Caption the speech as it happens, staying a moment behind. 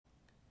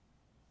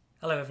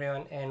Hello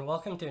everyone and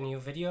welcome to a new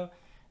video.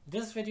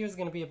 This video is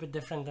going to be a bit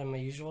different than my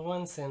usual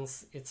one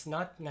since it's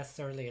not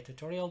necessarily a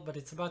tutorial, but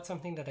it's about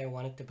something that I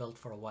wanted to build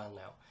for a while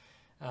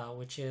now,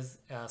 which is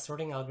a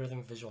sorting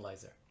algorithm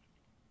visualizer.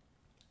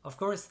 Of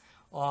course,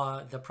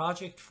 the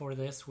project for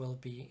this will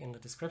be in the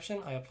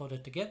description. I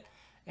uploaded to Git,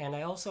 and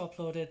I also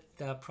uploaded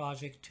the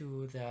project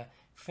to the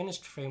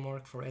finished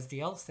framework for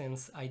SDL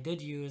since I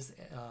did use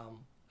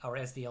our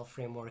SDL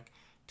framework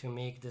to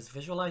make this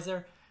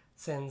visualizer.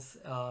 Since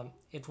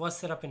it was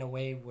set up in a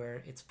way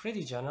where it's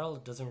pretty general,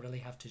 it doesn't really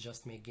have to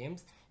just make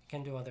games. You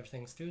can do other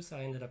things too, so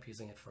I ended up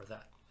using it for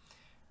that.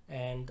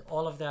 And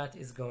all of that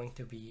is going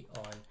to be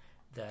on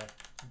the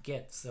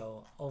Git.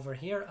 So over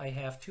here I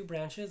have two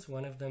branches.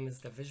 One of them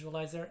is the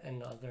visualizer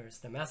and the other is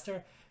the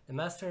master. The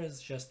master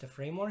is just a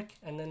framework,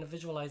 and then the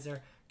visualizer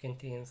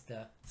contains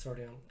the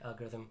sorting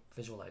algorithm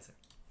visualizer.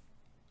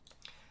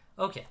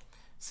 Okay.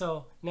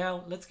 So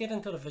now let's get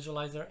into the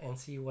visualizer and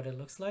see what it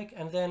looks like.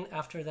 And then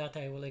after that,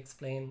 I will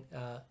explain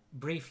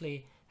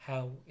briefly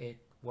how it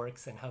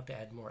works and how to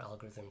add more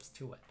algorithms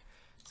to it.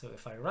 So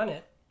if I run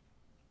it,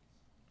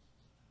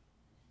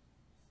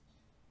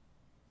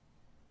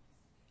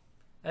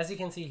 as you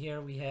can see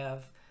here, we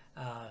have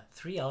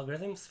three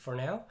algorithms for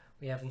now.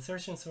 We have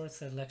insertion sort,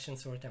 selection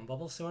sort, and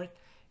bubble sort.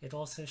 It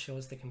also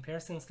shows the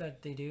comparisons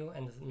that they do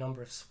and the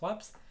number of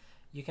swaps.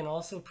 You can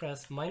also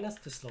press minus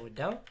to slow it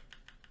down,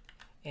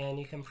 and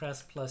you can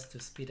press plus to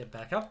speed it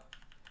back up.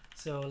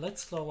 So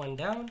let's slow one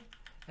down,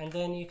 and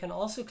then you can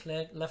also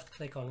left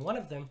click on one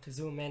of them to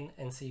zoom in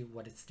and see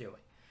what it's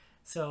doing.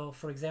 So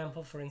for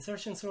example, for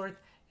insertion sort,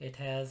 it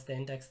has the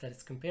index that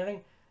it's comparing,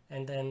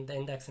 and then the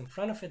index in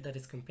front of it that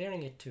it's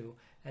comparing it to,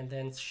 and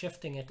then it's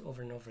shifting it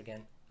over and over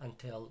again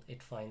until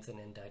it finds an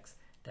index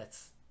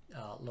that's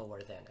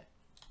lower than it.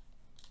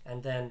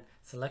 And then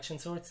selection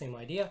sort, same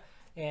idea.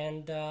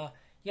 And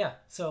yeah,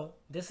 so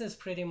this is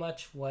pretty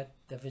much what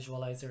the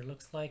visualizer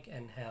looks like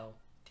and how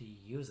to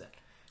use it.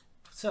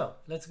 So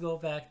let's go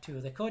back to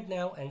the code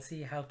now and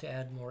see how to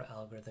add more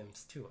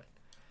algorithms to it.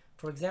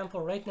 For example,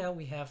 right now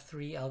we have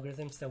three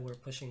algorithms that we're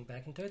pushing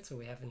back into it. So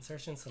we have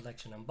insertion,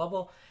 selection, and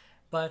bubble,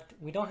 but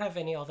we don't have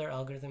any other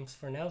algorithms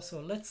for now. So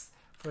let's,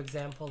 for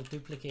example,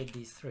 duplicate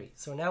these three.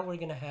 So now we're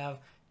going to have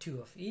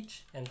two of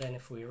each, and then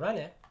if we run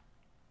it,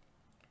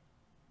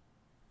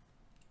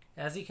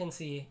 as you can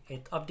see,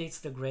 it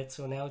updates the grid,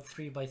 so now it's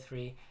 3 by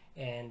 3,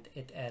 and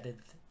it added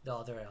the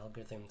other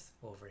algorithms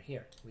over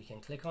here. We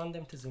can click on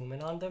them to zoom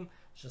in on them,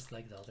 just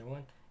like the other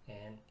one,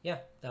 and yeah,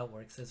 that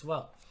works as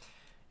well.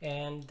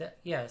 And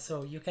yeah,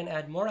 so you can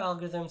add more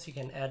algorithms, you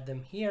can add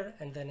them here,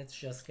 and then it's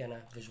just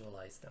gonna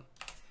visualize them.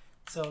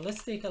 So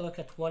let's take a look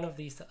at one of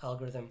these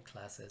algorithm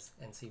classes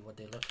and see what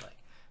they look like.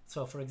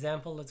 So for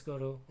example, let's go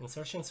to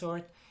insertion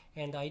sort,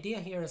 and the idea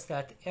here is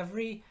that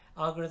every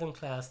algorithm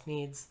class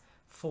needs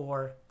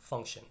 4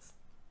 functions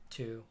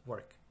to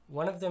work.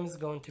 One of them is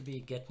going to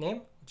be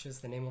getName, which is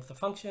the name of the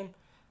function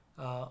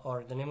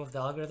or the name of the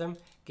algorithm,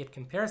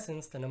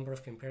 getComparisons, the number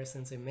of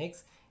comparisons it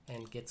makes,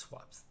 and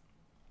getSwaps.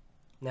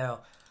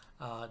 Now,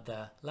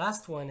 the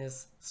last one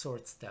is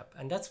sortStep,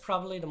 and that's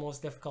probably the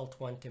most difficult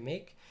one to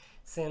make,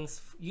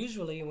 since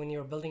usually when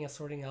you're building a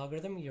sorting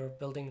algorithm, you're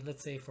building,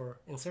 let's say for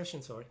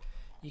insertion sort,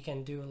 you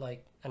can do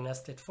like a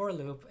nested for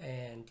loop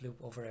and loop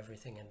over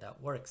everything, and that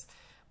works.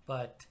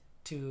 But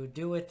to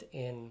do it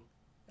in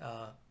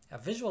a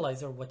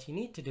visualizer, what you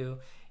need to do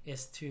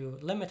is to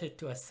limit it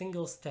to a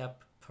single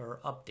step per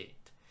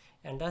update.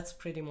 And that's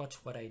pretty much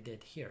what I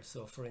did here.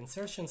 So for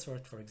insertion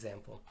sort, for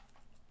example,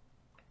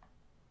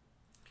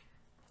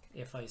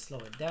 if I slow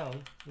it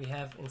down, we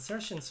have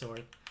insertion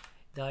sort.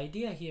 The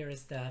idea here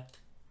is that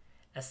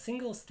a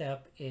single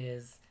step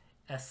is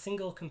a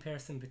single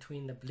comparison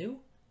between the blue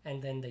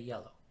and then the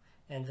yellow.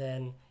 And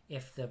then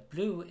if the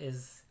blue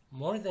is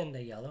more than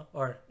the yellow,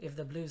 or if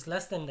the blue is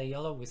less than the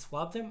yellow, we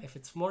swap them. If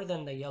it's more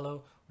than the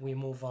yellow, we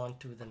move on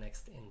to the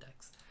next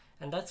index.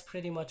 And that's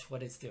pretty much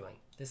what it's doing.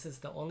 This is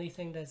the only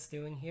thing that's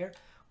doing here,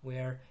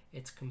 where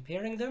it's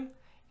comparing them,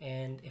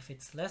 and if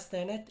it's less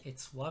than it, it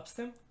swaps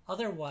them.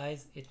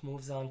 Otherwise, it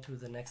moves on to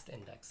the next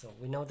index. So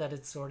we know that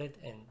it's sorted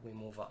and we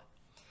move on.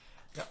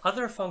 The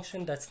other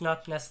function that's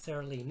not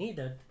necessarily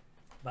needed,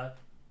 but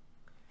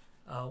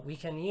we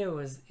can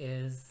use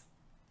is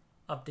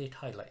update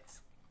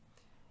highlights.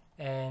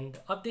 And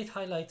update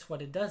highlights,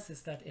 what it does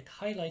is that it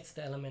highlights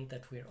the element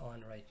that we're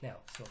on right now.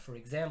 So for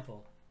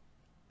example,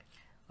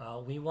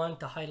 we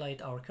want to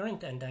highlight our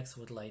current index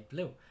with light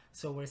blue.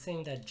 So we're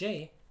saying that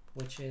J,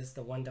 which is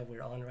the one that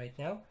we're on right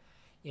now,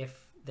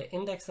 if the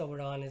index that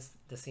we're on is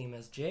the same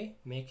as J,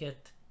 make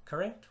it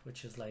current,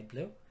 which is light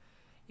blue.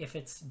 If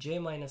it's J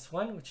minus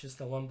 1, which is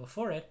the one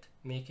before it,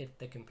 make it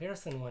the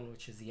comparison one,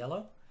 which is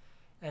yellow.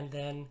 And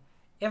then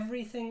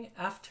everything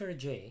after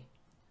J,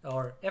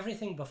 or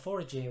everything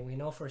before J, we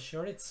know for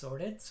sure it's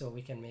sorted, so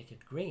we can make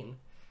it green,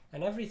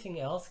 and everything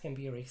else can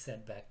be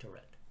reset back to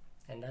red.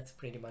 And that's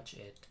pretty much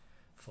it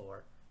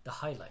for the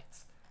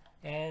highlights.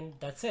 And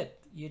that's it.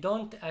 You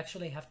don't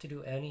actually have to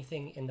do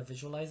anything in the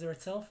visualizer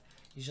itself.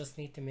 You just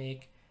need to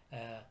make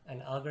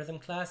an algorithm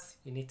class,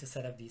 you need to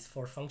set up these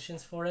 4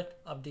 functions for it,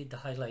 update the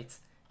highlights,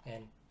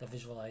 and the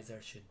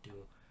visualizer should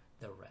do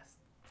the rest.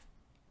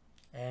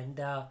 And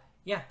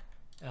yeah,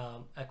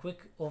 a quick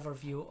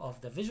overview of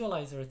the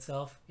visualizer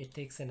itself. It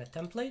takes in a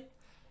template.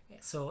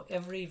 So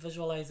every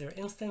visualizer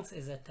instance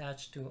is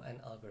attached to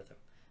an algorithm.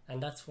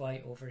 And that's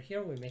why over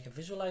here we make a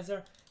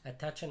visualizer,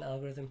 attach an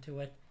algorithm to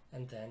it,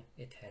 and then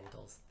it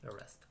handles the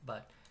rest.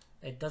 But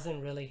it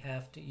doesn't really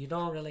have to, you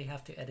don't really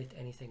have to edit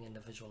anything in the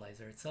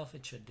visualizer itself.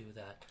 It should do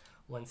that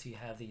once you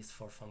have these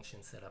 4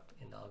 functions set up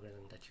in the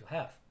algorithm that you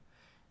have.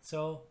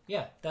 So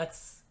yeah,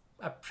 that's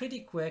a pretty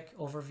quick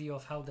overview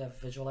of how the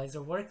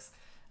visualizer works.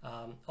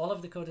 All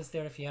of the code is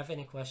there. If you have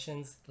any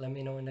questions, let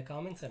me know in the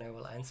comments and I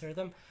will answer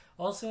them.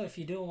 Also, if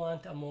you do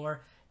want a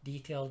more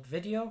detailed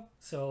video,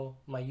 so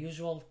my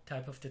usual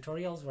type of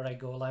tutorials where I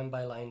go line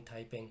by line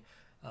typing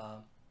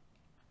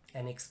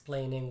and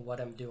explaining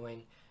what I'm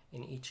doing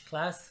in each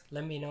class,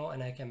 let me know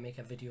and I can make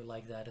a video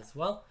like that as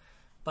well.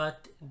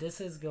 But this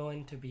is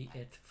going to be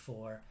it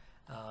for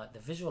the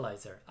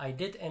visualizer. I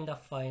did end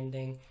up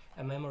finding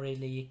a memory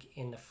leak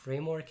in the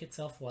framework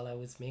itself while I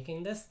was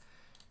making this.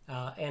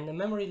 And the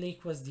memory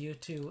leak was due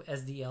to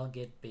SDL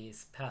get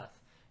base path.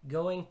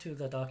 Going to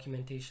the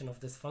documentation of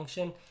this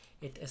function,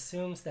 it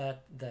assumes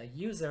that the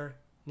user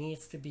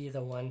needs to be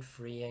the one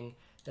freeing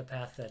the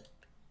path that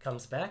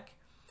comes back.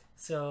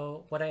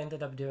 So what I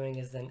ended up doing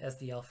is then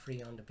SDL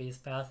free on the base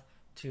path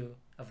to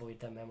avoid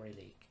the memory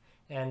leak.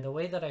 And the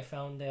way that I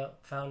found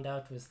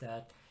out was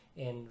that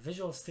in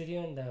Visual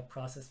Studio in the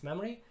process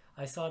memory,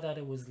 I saw that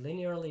it was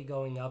linearly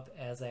going up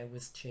as I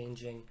was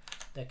changing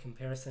the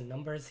comparison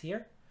numbers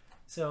here.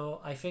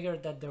 So I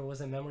figured that there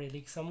was a memory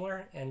leak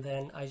somewhere, and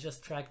then I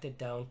just tracked it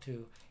down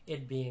to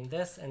it being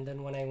this. And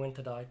then when I went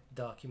to the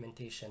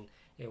documentation,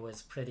 it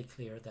was pretty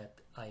clear that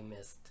I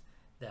missed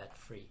that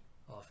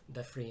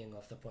freeing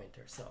of the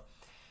pointer. So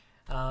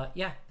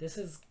yeah, this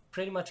is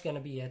pretty much going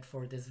to be it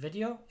for this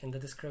video. In the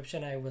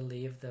description, I will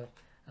leave the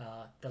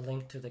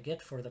link to the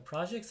Git for the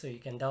project, so you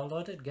can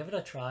download it, give it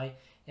a try.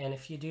 And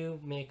if you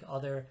do make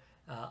other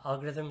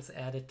algorithms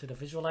added to the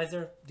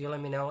visualizer, do let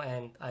me know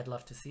and I'd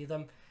love to see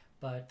them.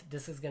 But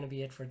this is going to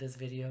be it for this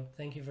video.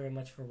 Thank you very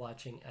much for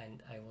watching,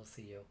 and I will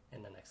see you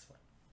in the next one.